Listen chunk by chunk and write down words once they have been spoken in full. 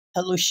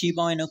Hello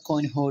Shiba and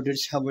coin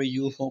holders, how are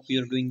you? Hope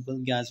you're doing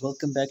well, guys.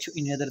 Welcome back to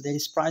another daily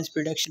price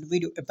prediction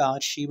video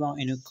about Shiba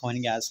Inu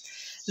coin, guys.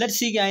 Let's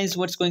see, guys,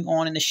 what's going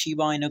on in the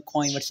Shiba Inu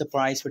coin. What's the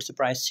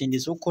price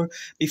changes occur.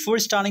 Before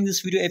starting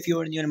this video, if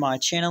you're new to my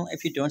channel,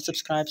 if you don't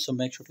subscribe, so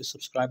make sure to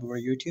subscribe our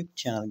YouTube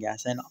channel,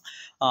 guys. And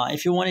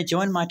if you want to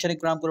join my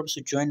Telegram group, so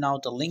join now.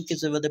 The link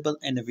is available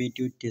in the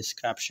video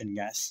description,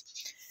 guys.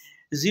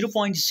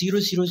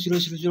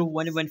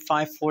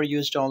 0.00000154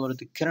 US dollar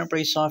the current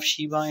price of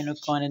Shiba Inu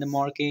coin in the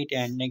market,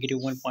 and negative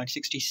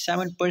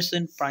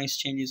 1.67% price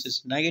changes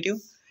is negative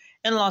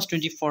in the last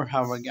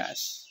 24-hour,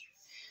 guys.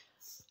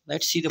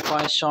 Let's see the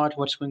price chart.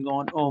 What's going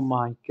on? Oh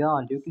my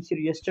god, you can see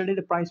yesterday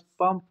the price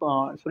pump,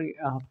 but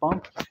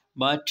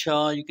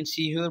you can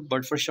see here,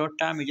 but for short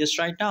time, just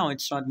right now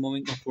it's not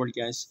moving upward,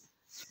 guys.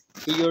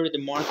 Here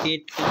the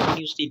market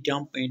continuously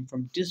dumping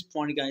from this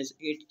point, guys.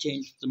 It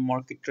changed the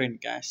market trend,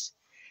 guys.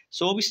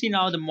 So obviously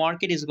now the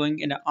market is going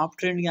in an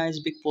uptrend, guys.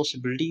 Big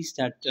possibilities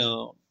that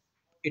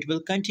it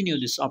will continue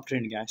this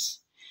uptrend,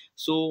 guys.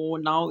 So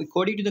now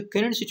according to the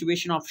current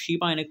situation of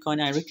Shiba Inu coin,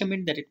 I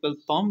recommend that it will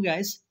pump,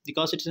 guys,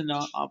 because it's in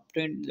an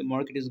uptrend. The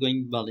market is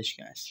going bullish,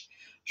 guys.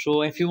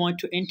 So if you want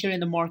to enter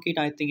in the market,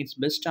 I think it's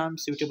best time,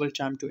 suitable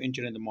time to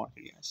enter in the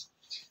market, guys.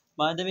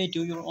 By the way,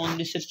 do your own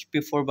research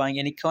before buying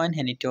any coin,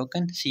 any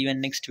token. See you in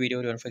next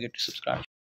video. Don't forget to subscribe.